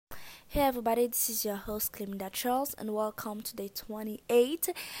Hey everybody, this is your host Cleminda Charles, and welcome to day 28.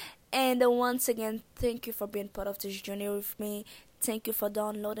 And once again, thank you for being part of this journey with me. Thank you for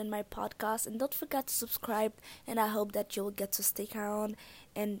downloading my podcast, and don't forget to subscribe. And I hope that you'll get to stick around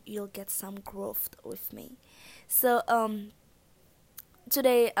and you'll get some growth with me. So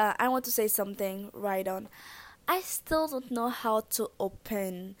today I want to say something right on. I still don't know how to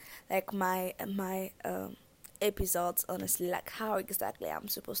open like my episodes, honestly, like how exactly I'm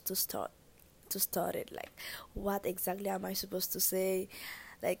supposed to start it, like what exactly am I supposed to say.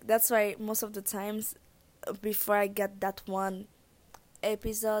 Like that's why most of the times, before I get that one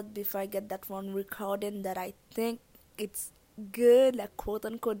episode, before I get that one recording that I think it's good, like quote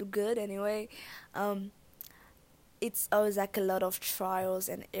unquote good anyway, um it's always like a lot of trials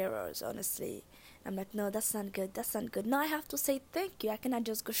and errors, honestly. I'm like, no, that's not good. That's not good. No, I have to say thank you. I cannot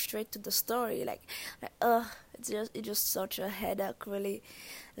just go straight to the story. It's just such a headache, really.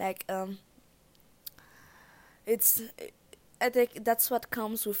 Like, it's. I think that's what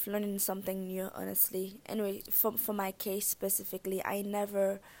comes with learning something new, honestly. Anyway, for my case specifically, I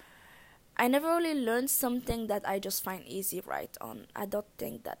never really learned something that I just find easy right on. I don't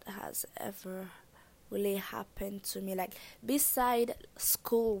think that has ever really happened to me, like beside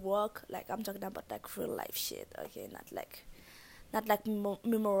school work. Like I'm talking about like real life shit, okay? Not like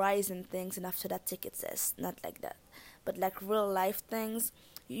memorizing things and after that take a test, not like that, but like real life things.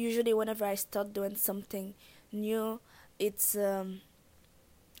 Usually whenever I start doing something new, it's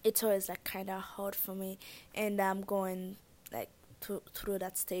it's always like kind of hard for me, and I'm going like through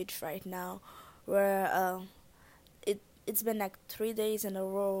that stage right now where it's been like 3 days in a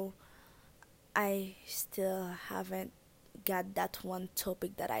row I still haven't got that one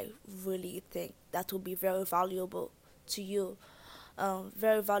topic that I really think that will be very valuable to you,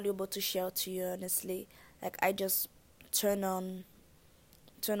 very valuable to share to you. Honestly, like I just turn on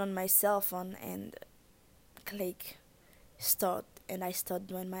turn on my cell phone and click start, and I start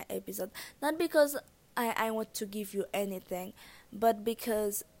doing my episode. Not because I want to give you anything, but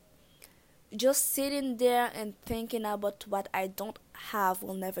because just sitting there and thinking about what I don't have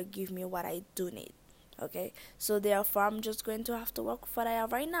will never give me what I do need. Okay, so therefore I'm just going to have to work with what I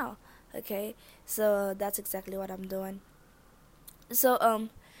have right now. Okay, so that's exactly what I'm doing. So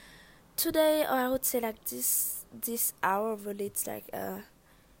today, or I would say like this hour really,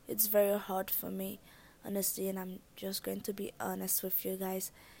 it's very hard for me, honestly, and I'm just going to be honest with you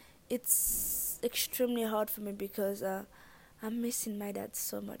guys. It's extremely hard for me because I'm missing my dad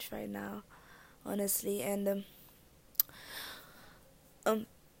so much right now, honestly, and um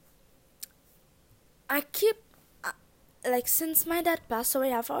I keep like since my dad passed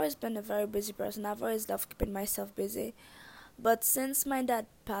away, I've always been a very busy person. I've always loved keeping myself busy. But since my dad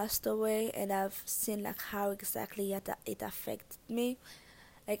passed away, and I've seen like how exactly it affected me,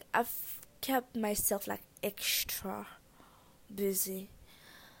 like I've kept myself like extra busy,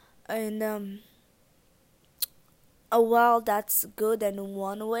 and while that's good in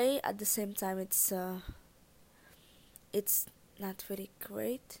one way, at the same time it's not really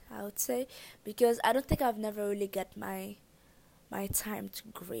great, I would say, because I don't think I've never really get my time to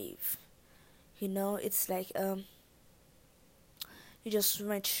grieve. It's like you just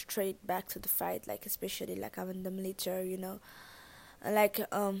went straight back to the fight, like especially like I'm in the military, and like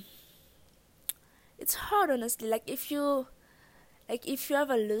it's hard, honestly. Like if you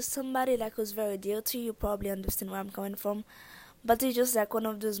ever lose somebody like who's very dear to you, you probably understand where I'm coming from. But it's just like one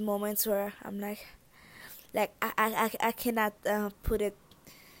of those moments where I'm like I cannot put it.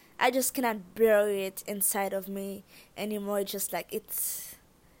 I just cannot bury it inside of me anymore. It's just like it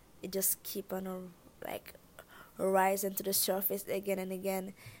just keep on like rising to the surface again and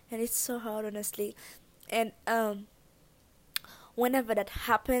again, and it's so hard, honestly. And whenever that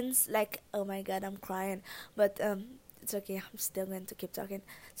happens, like, oh my god, I'm crying, but it's okay. I'm still going to keep talking.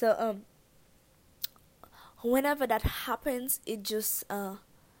 So whenever that happens, it just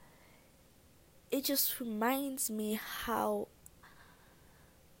reminds me how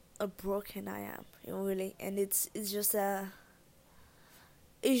broken I am, really, and it's just that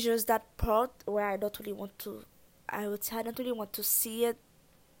part where I don't really want to. I would say I don't really want to see it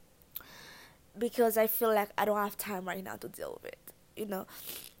because I feel like I don't have time right now to deal with it.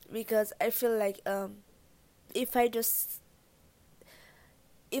 Because I feel like if I just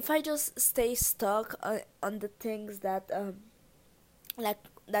if I just stay stuck on the things that like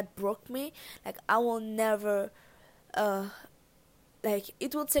that broke me, like I will never uh like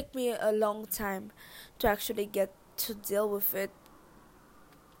it will take me a long time to actually get to deal with it,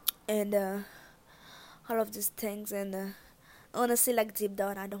 and all of these things, and honestly, like deep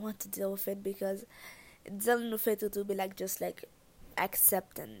down I don't want to deal with it because dealing with it will be like just like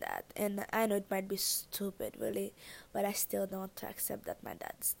accepting that. And I know it might be stupid, really, but I still don't want to accept that my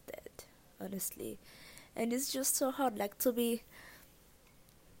dad's dead, honestly. And it's just so hard, like to be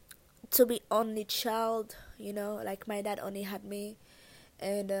only child, like my dad only had me,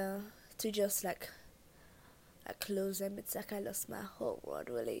 and to just like lose him. It's like I lost my whole world,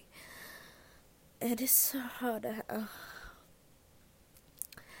 really, and it's so hard.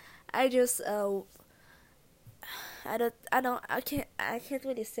 I just I can't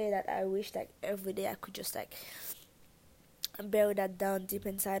really say that I wish like every day I could just like bury that down deep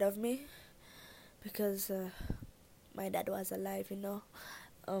inside of me, because my dad was alive.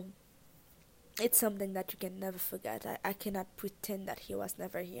 Um, it's something that you can never forget. I cannot pretend that he was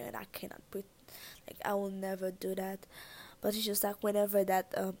never here, and I cannot like I will never do that. But it's just like whenever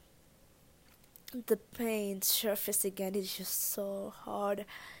that the pain surface again, it's just so hard.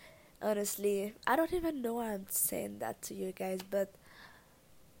 Honestly, I don't even know why I'm saying that to you guys, but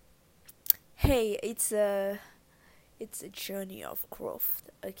hey, it's a journey of growth,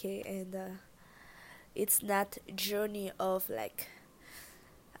 okay, and it's not a journey of like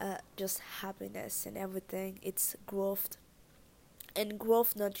just happiness and everything. It's growth, and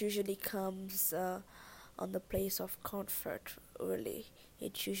growth not usually comes on the place of comfort. Really,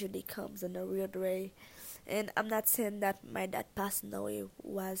 it usually comes in a weird way. And I'm not saying that my dad passing away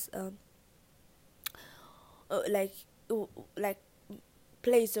was uh, like like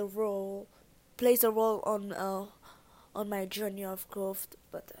plays a role on my journey of growth,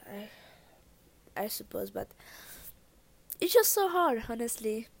 but I suppose, but it's just so hard,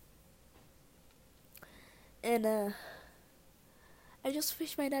 honestly. And I just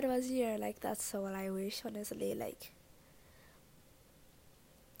wish my dad was here. Like that's all I wish, honestly. Like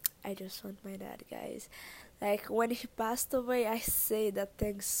I just want my dad, guys. Like when he passed away, I say that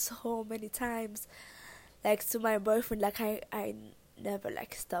thing so many times, like to my boyfriend. Like I never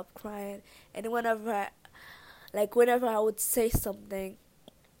like stop crying, and whenever I would say something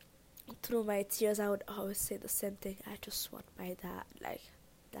through my tears, I would always say the same thing. I just want my dad. Like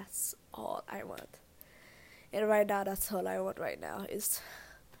that's all I want. And right now, that's all I want right now. It's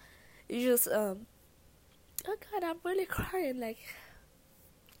just oh God, I'm really crying. Like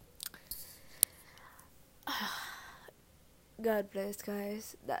God bless,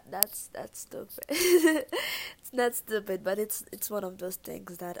 guys. That's stupid. It's not stupid, but it's one of those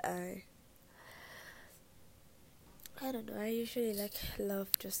things that I don't know. I usually like love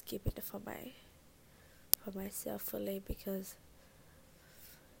just keeping it for myself fully, because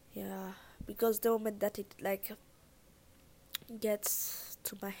yeah, because the moment that it like gets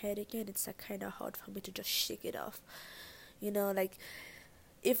to my head again, it's like kind of hard for me to just shake it off. Like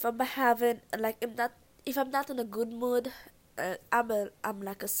if I'm having like if I'm not in a good mood, I'm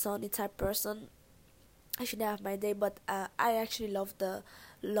like a sunny type person. I should have my day, but I actually love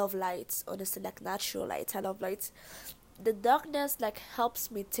lights. Honestly, like natural lights. I love lights. The darkness like helps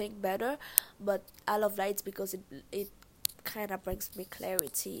me think better, but I love lights because it kind of brings me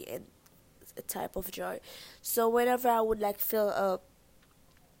clarity and a type of joy. So whenever I would like feel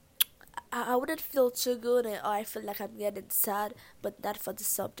I wouldn't feel too good, or I feel like I'm getting sad, but not for the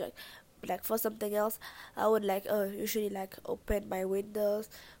subject. Like for something else, I would like usually like open my windows,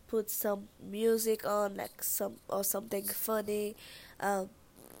 put some music on, like something funny. Um,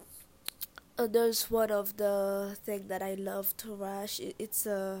 there's one of the thing that I love to watch. It's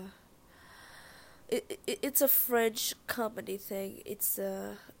a French comedy thing.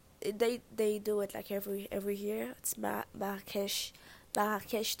 They do it like every year. It's Marrakech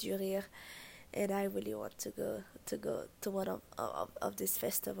du Rire, and I really want to go to one of this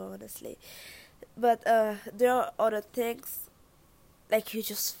festival, honestly. But there are other things, like you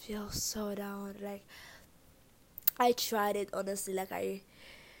just feel so down. Like I tried it, honestly. Like I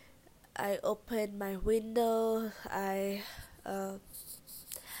opened my window. Uh, I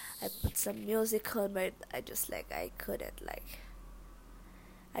put some music on, but I just like I couldn't like.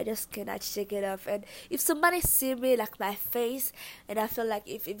 I just cannot shake it off. And if somebody see me like my face, and I feel like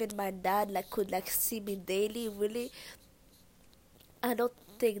if even my dad like could like see me daily, really, I don't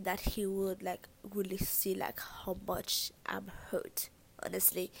think that he would like really see like how much I'm hurt,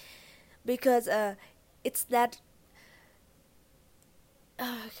 honestly, because it's not.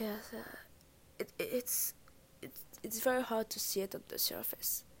 I guess it's very hard to see it on the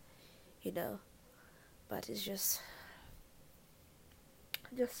surface, you know. But it's just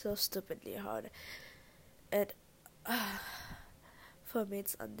so stupidly hard, and for me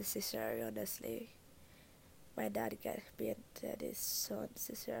it's unnecessary, honestly. My dad get being dead is so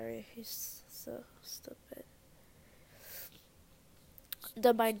unnecessary. He's so stupid.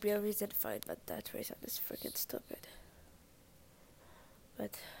 There might be a reason for it, but that reason is freaking stupid.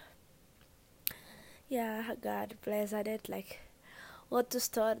 But yeah, God bless. I did like want to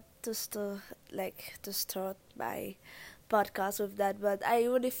start my podcast with that, but I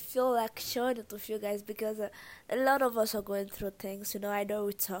really feel like sharing it with you guys because a lot of us are going through things. I know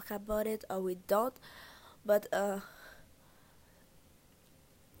we talk about it or we don't, but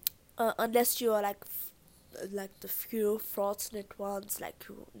unless you are like the few fortunate ones, like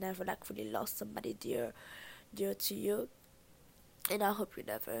who never like really lost somebody dear to you, and I hope you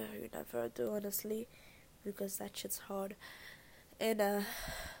never do, honestly, because that shit's hard. And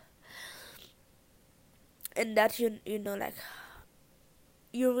and that like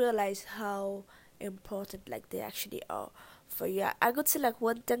you realize how important like they actually are for you. I could say like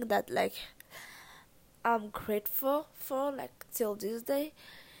one thing that like I'm grateful for like till this day.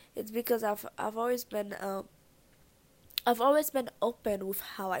 It's because I've always been open with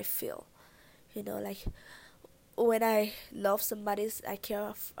how I feel. Like when I love somebody, I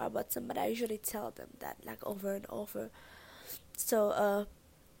care about somebody, I usually tell them that like over and over. So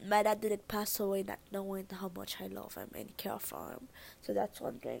my dad didn't pass away not knowing how much I love him and care for him. So that's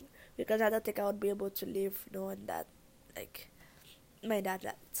one thing. Because I don't think I would be able to live knowing that like my dad,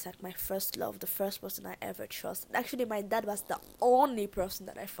 that's like my first love, the first person I ever trusted. Actually my dad was the only person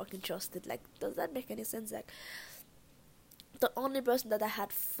that I fucking trusted. Like, does that make any sense? Like the only person that I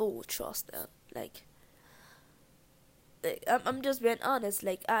had full trust in. I'm just being honest.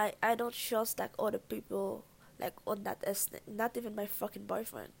 Like I don't trust like other people like on that instinct. Not even my fucking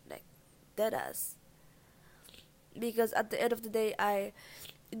boyfriend. Like dead ass. Because at the end of the day,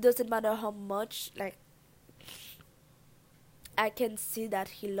 it doesn't matter how much like I can see that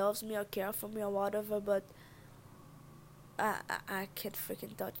he loves me or care for me or whatever, but I can't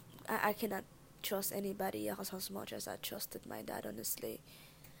freaking touch. I cannot trust anybody else as much as I trusted my dad, honestly.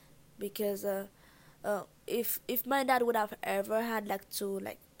 Because if my dad would have ever had like to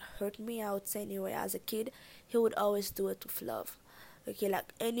like hurt me, I would say anyway as a kid, he would always do it with love. Okay,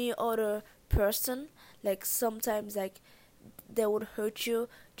 like any other person, like sometimes like they would hurt you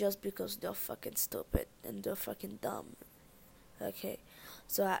just because they're fucking stupid and they're fucking dumb. Okay,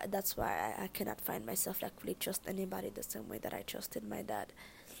 so that's why I cannot find myself like really trust anybody the same way that I trusted my dad.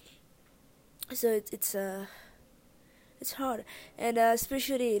 So it's hard, and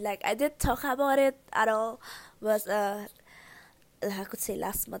especially like I did talk about it at all, but I could say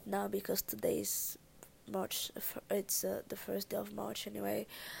last month now because today is March. It's the first day of March anyway.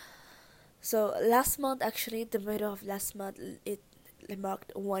 So last month, actually, the middle of last month, it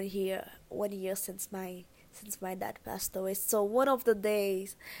marked 1 year since my dad passed away. So one of the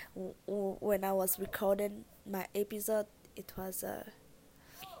days when I was recording my episode, it was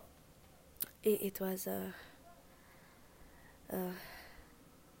it was uh,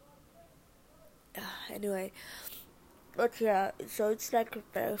 anyway. But yeah, so it's like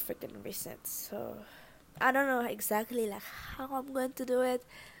very freaking recent. So I don't know exactly like how I'm going to do it,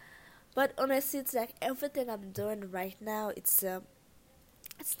 but honestly, it's like everything I'm doing right now. It's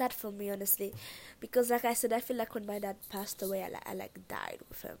not for me, honestly, because like I said, I feel like when my dad passed away, I like died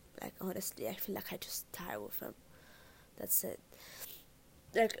with him. Like honestly, I feel like I just died with him. That's it.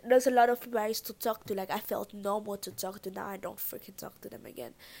 Like there's a lot of people I used to talk to. Like I felt normal to talk to. Now I don't freaking talk to them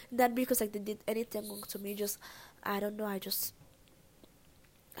again. Not because like they did anything wrong to me. Just I don't know. I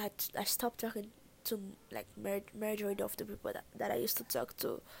stopped talking to like majority of the people that I used to talk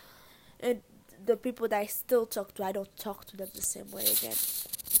to, and the people that I still talk to, I don't talk to them the same way again.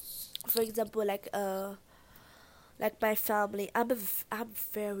 For example, like my family, I'm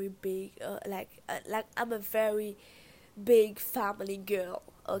very big. Like I'm a very big family girl.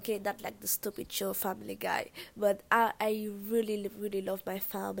 Okay, not like the stupid show Family Guy, but I really really love my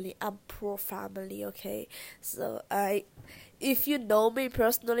family. I'm pro family. Okay, so if you know me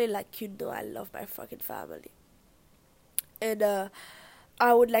personally, like I love my fucking family, and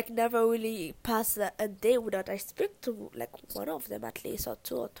I would like never really pass a day without I speak to like one of them at least or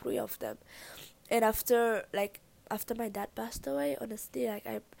two or three of them. And after my dad passed away, honestly, like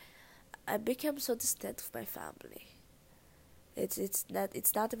I became so distant with my family. It's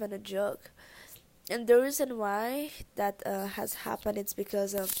not even a joke. And the reason why that has happened it's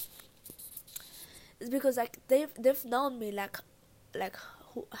because like they've known me like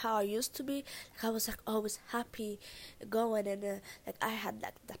how I used to be. Like I was like always happy, going, and like I had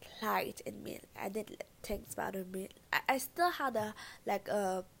like that light in me. I didn't let things bother me. I still had a like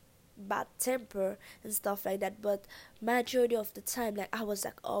a bad temper and stuff like that, but majority of the time like I was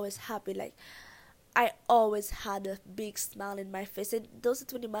like always happy. Like I always had a big smile in my face. It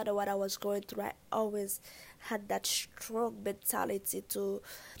doesn't really matter what I was going through. I always had that strong mentality to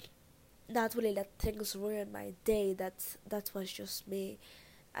not really let things ruin my day. That was just me.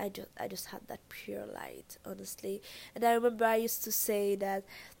 I just had that pure light, honestly. And I remember I used to say that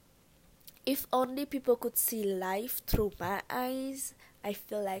if only people could see life through my eyes, I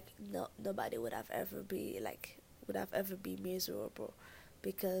feel like nobody would have ever be miserable,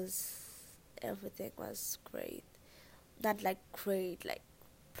 because everything was great. Not like great like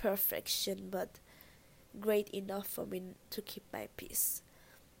perfection, but great enough for me to keep my peace.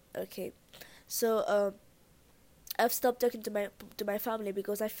 Okay, so I've stopped talking to my family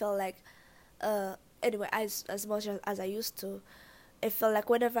because I felt like anyway, as much as I used to, I felt like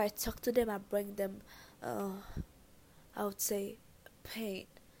whenever I talk to them, I bring them, uh, I would say, pain.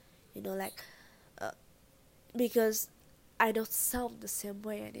 You know, like uh, because I don't sound the same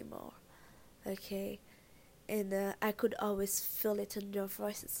way anymore. Okay, and I could always feel it in their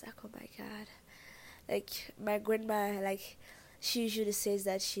voice. It's like, oh my god, like my grandma, like she usually says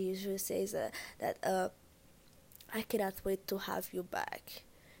that I cannot wait to have you back.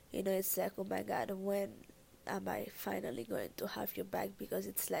 You know, it's like, oh my god, when am I finally going to have you back? Because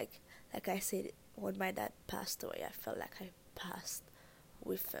it's like I said, when my dad passed away, I felt like I passed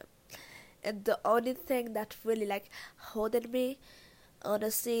with him. And the only thing that really like holding me,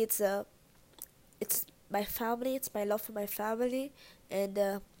 honestly, it's my family, it's my love for my family, and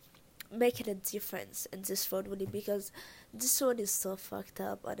making a difference in this road really, because this road is so fucked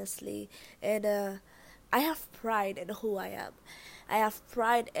up, honestly. And I have pride in who I am. I have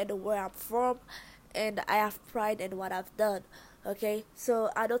pride in where I'm from, and I have pride in what I've done. Okay, so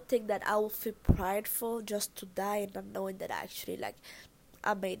I don't think that I will feel prideful just to die and not knowing that I actually like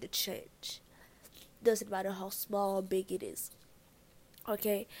I made a change. Doesn't matter how small or big it is.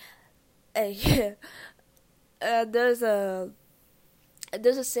 Okay, and there's a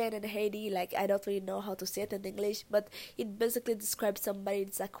saying in Haiti, like I don't really know how to say it in English, but it basically describes somebody.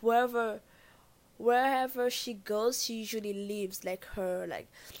 It's like wherever she goes, she usually leaves like her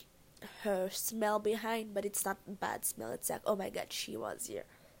smell behind, but it's not bad smell. It's like, oh my god, she was here.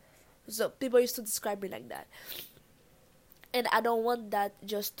 So people used to describe me like that, and I don't want that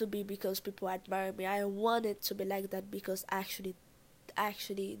just to be because people admire me. I want it to be like that because I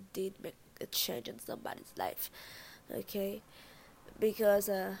actually did make a change in somebody's life. Okay, because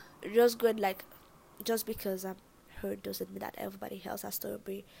just going like just because I'm hurt doesn't mean that everybody else has to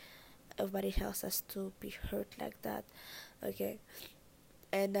be hurt like that. Okay,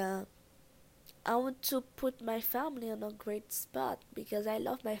 and I want to put my family on a great spot because I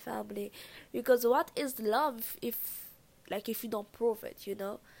love my family. Because what is love if you don't prove it, you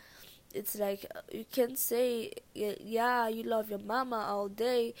know? It's like you can say yeah, you love your mama all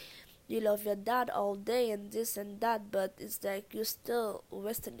day, you love your dad all day and this and that, but it's like you're still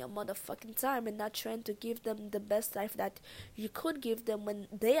wasting your motherfucking time and not trying to give them the best life that you could give them when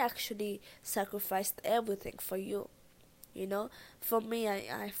they actually sacrificed everything for you. You know, for me,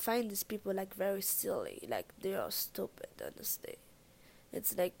 I find these people like very silly, like they are stupid, honestly.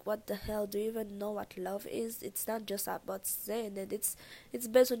 It's like, what the hell, do you even know what love is? It's not just about saying it, it's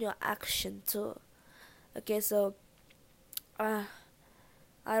based on your action too. Okay, so uh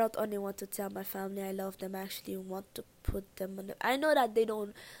I don't only want to tell my family I love them, I actually want to put them on I know that they're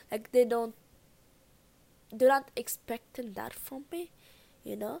not expecting that from me,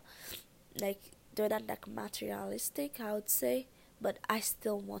 you know? Like they're not like materialistic, I would say, but I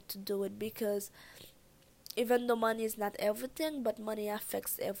still want to do it because even though money is not everything, but money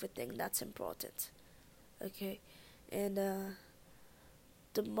affects everything that's important. Okay, and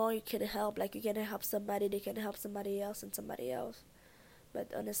the more you can help, like you can help somebody, they can help somebody else and somebody else.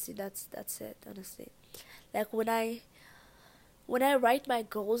 But honestly, that's it. Honestly, like when I write my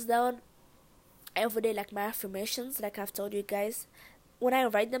goals down every day, like my affirmations, like I've told you guys, when I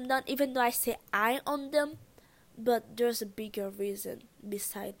write them down, even though I say I on them, but there's a bigger reason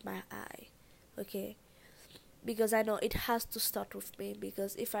beside my I. Okay, because I know it has to start with me.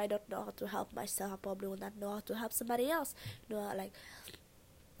 Because if I don't know how to help myself, I probably will not know how to help somebody else. You know, like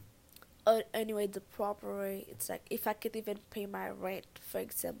anyway, the proper way. It's like if I could even pay my rent, for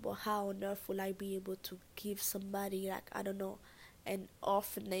example, how on earth will I be able to give somebody like I don't know, an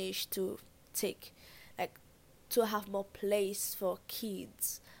orphanage to take, like to have more place for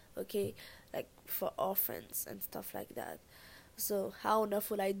kids, okay, like for orphans and stuff like that. So how on earth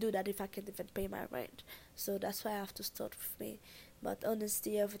will I do that if I can't even pay my rent? So that's why I have to start with me. But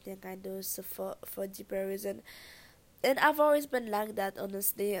honestly, everything I do is for a deeper reason, and I've always been like that.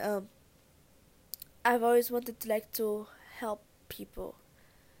 Honestly, I've always wanted to like to help people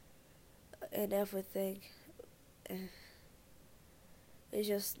and everything. Eh, It's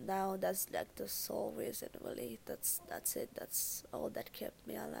just now that's like the sole reason really. That's it. That's all that kept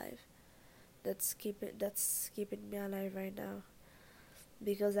me alive. that's keeping me alive right now.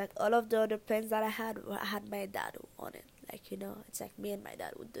 Because like all of the other plans that I had my dad on it. Like, it's like me and my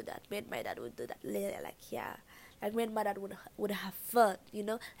dad would do that. Me and my dad would do that later. Like, yeah, like me and my dad would have fun.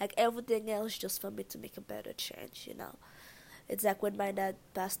 Like everything else just for me to make a better change. It's like when my dad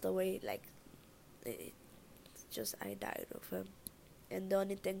passed away. Like it's just I died of him, and the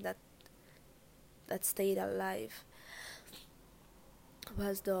only thing that stayed alive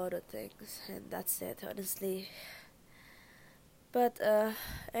was the other things, and that's it. Honestly, but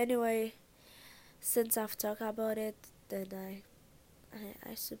anyway, since I've talked about it, then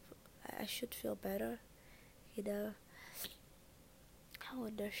I should feel better. You know, I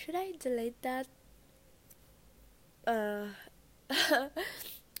wonder, should I delete that? Uh,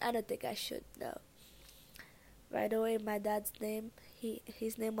 I don't think I should. No. By the way, my dad's name,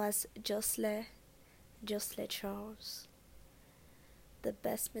 his name was Jocelyn Charles, the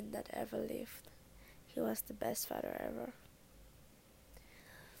best man that ever lived. He was the best father ever.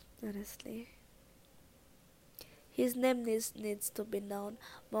 Honestly, his name needs to be known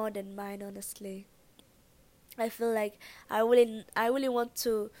more than mine. Honestly, I feel like I really want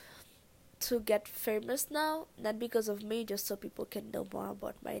to get famous now, not because of me, just so people can know more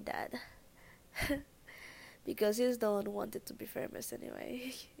about my dad. Because he's the one who wanted to be famous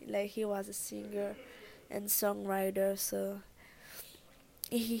anyway. Like he was a singer and songwriter, so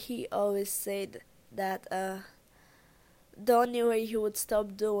he always said that the only way he would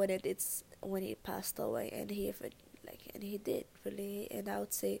stop doing it it's when he passed away, and he did really, and I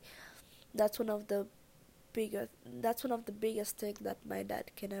would say that's one of the that's one of the biggest things that my dad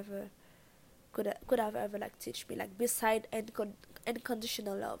can ever could have ever like teach me, like beside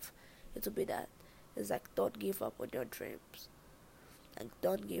unconditional love. It would be that. It's like, don't give up on your dreams, like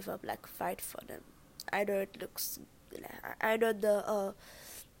don't give up, like fight for them. Either it looks either the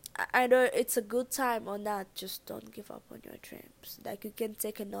either it's a good time or not, just don't give up on your dreams. Like you can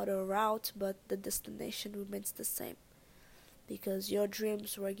take another route, but the destination remains the same, because your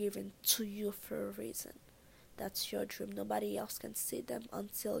dreams were given to you for a reason. That's your dream. Nobody else can see them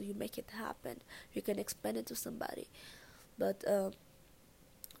until you make it happen. You can explain it to somebody. But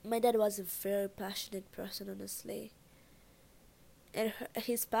my dad was a very passionate person, honestly, and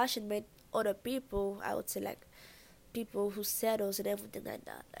his passion made other people, I would say, like people who settles and everything like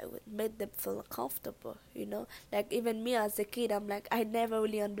that, I would make them feel comfortable. Like even me as a kid, I'm like, I never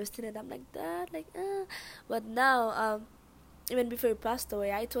really understood it. I'm like, Dad, like, but now, even before he passed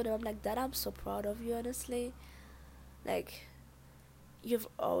away, I told him, I'm like, Dad, I'm so proud of you, honestly. Like, you've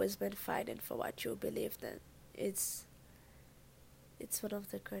always been fighting for what you believed in. It's one of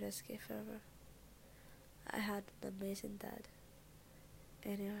the greatest gifts ever. I had an amazing dad.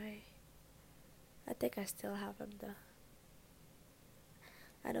 Anyway, I think I still have him though.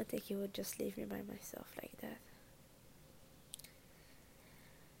 I don't think he would just leave me by myself like that.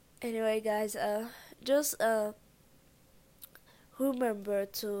 Anyway, guys, just remember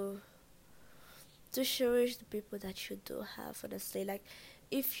to cherish the people that you do have. Honestly, like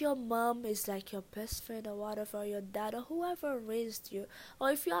if your mom is like your best friend or whatever, your dad or whoever raised you,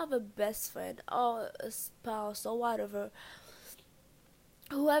 or if you have a best friend or a spouse or whatever,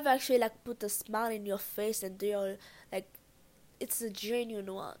 whoever actually like put a smile in your face, and they are like, it's a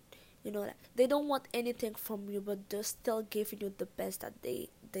genuine one. Like they don't want anything from you, but they're still giving you the best that the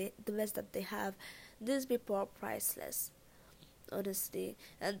best that they have. These people are priceless, honestly.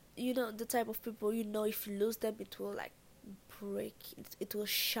 And the type of people, if you lose them, it will like break, it will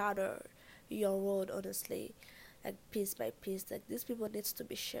shatter your world, honestly, like piece by piece. Like these people needs to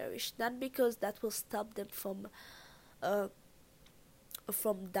be cherished, not because that will stop them uh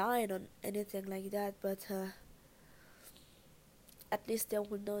from dying or anything like that, but at least they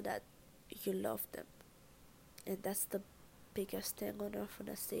will know that you love them, and that's the biggest thing on earth.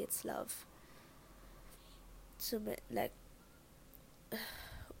 Honestly, it's love. To me, like,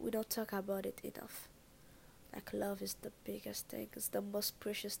 we don't talk about it enough. Like love is the biggest thing. It's the most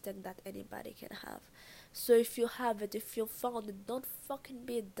precious thing that anybody can have. So if you have it, if you found it, don't fucking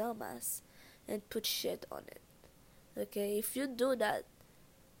be a dumbass and put shit on it. Okay, if you do that,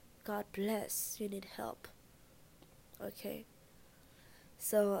 God bless. You need help. Okay,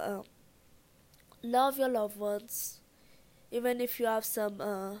 so love your loved ones, even if you have some.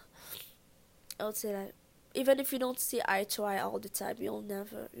 I would say like, even if you don't see eye to eye all the time, you'll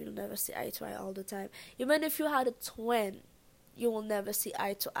never see eye to eye all the time. Even if you had a twin, you will never see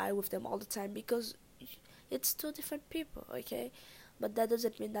eye to eye with them all the time, because it's two different people. Okay, but that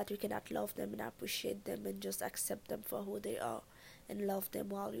doesn't mean that you cannot love them and appreciate them and just accept them for who they are and love them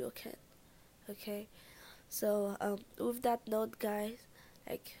while you can. Okay, so with that note, guys,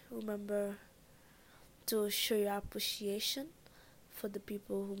 like remember to show your appreciation for the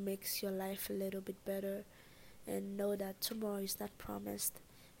people who makes your life a little bit better, and know that tomorrow is not promised,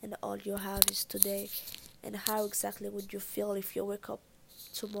 and all you have is today. And how exactly would you feel if you wake up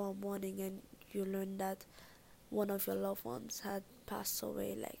tomorrow morning and you learn that one of your loved ones had passed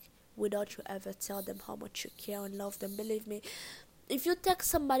away, like without you ever tell them how much you care and love them? Believe me, if you text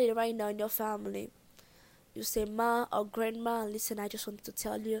somebody right now in your family, you say, "Ma or Grandma, listen, I just wanted to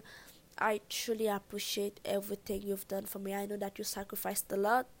tell you I truly appreciate everything you've done for me. I know that you sacrificed a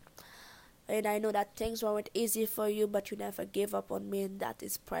lot, and I know that things weren't easy for you, but you never gave up on me, and that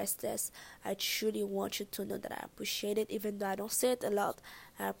is priceless. I truly want you to know that I appreciate it, even though I don't say it a lot.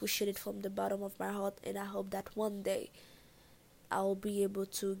 I appreciate it from the bottom of my heart, and I hope that one day I will be able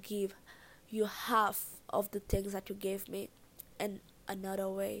to give you half of the things that you gave me in another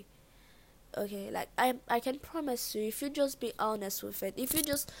way." Okay, like I can promise you, if you just be honest with it, if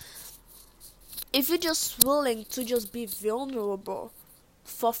you're just willing to just be vulnerable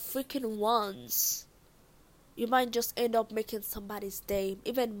for freaking once, you might just end up making somebody's day,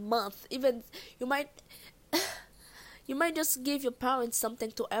 even month, even you might you might just give your parents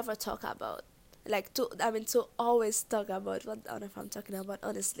something to ever talk about. Like to always talk about. What I don't know if I'm talking about,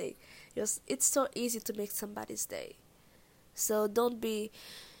 honestly. Just it's so easy to make somebody's day. So don't be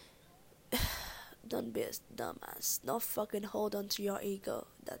a dumbass. Don't fucking hold on to your ego.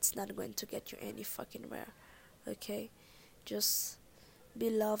 That's not going to get you any fucking where. Okay? Just be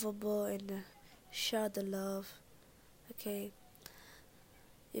lovable and share the love. Okay?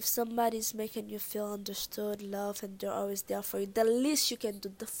 If somebody's making you feel understood, loved, and they're always there for you, the least you can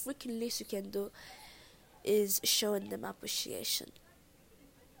do, the freaking least you can do, is showing them appreciation.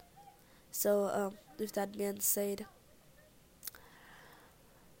 So, with that being said,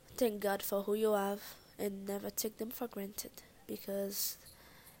 thank God for who you have and never take them for granted, because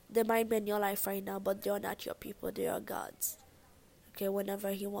they might be in your life right now, but they are not your people, they are God's. Okay,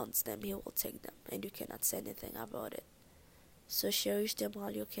 whenever He wants them, He will take them, and you cannot say anything about it. So cherish them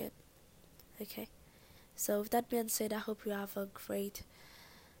while you can. Okay? So with that being said, I hope you have a great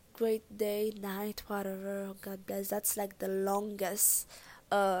day, night, whatever. God bless. That's like the longest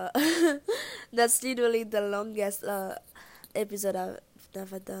that's literally the longest episode I've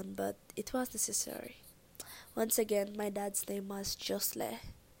never done, but it was necessary. Once again, my dad's name was Josle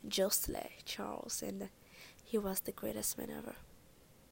Charles, and he was the greatest man ever.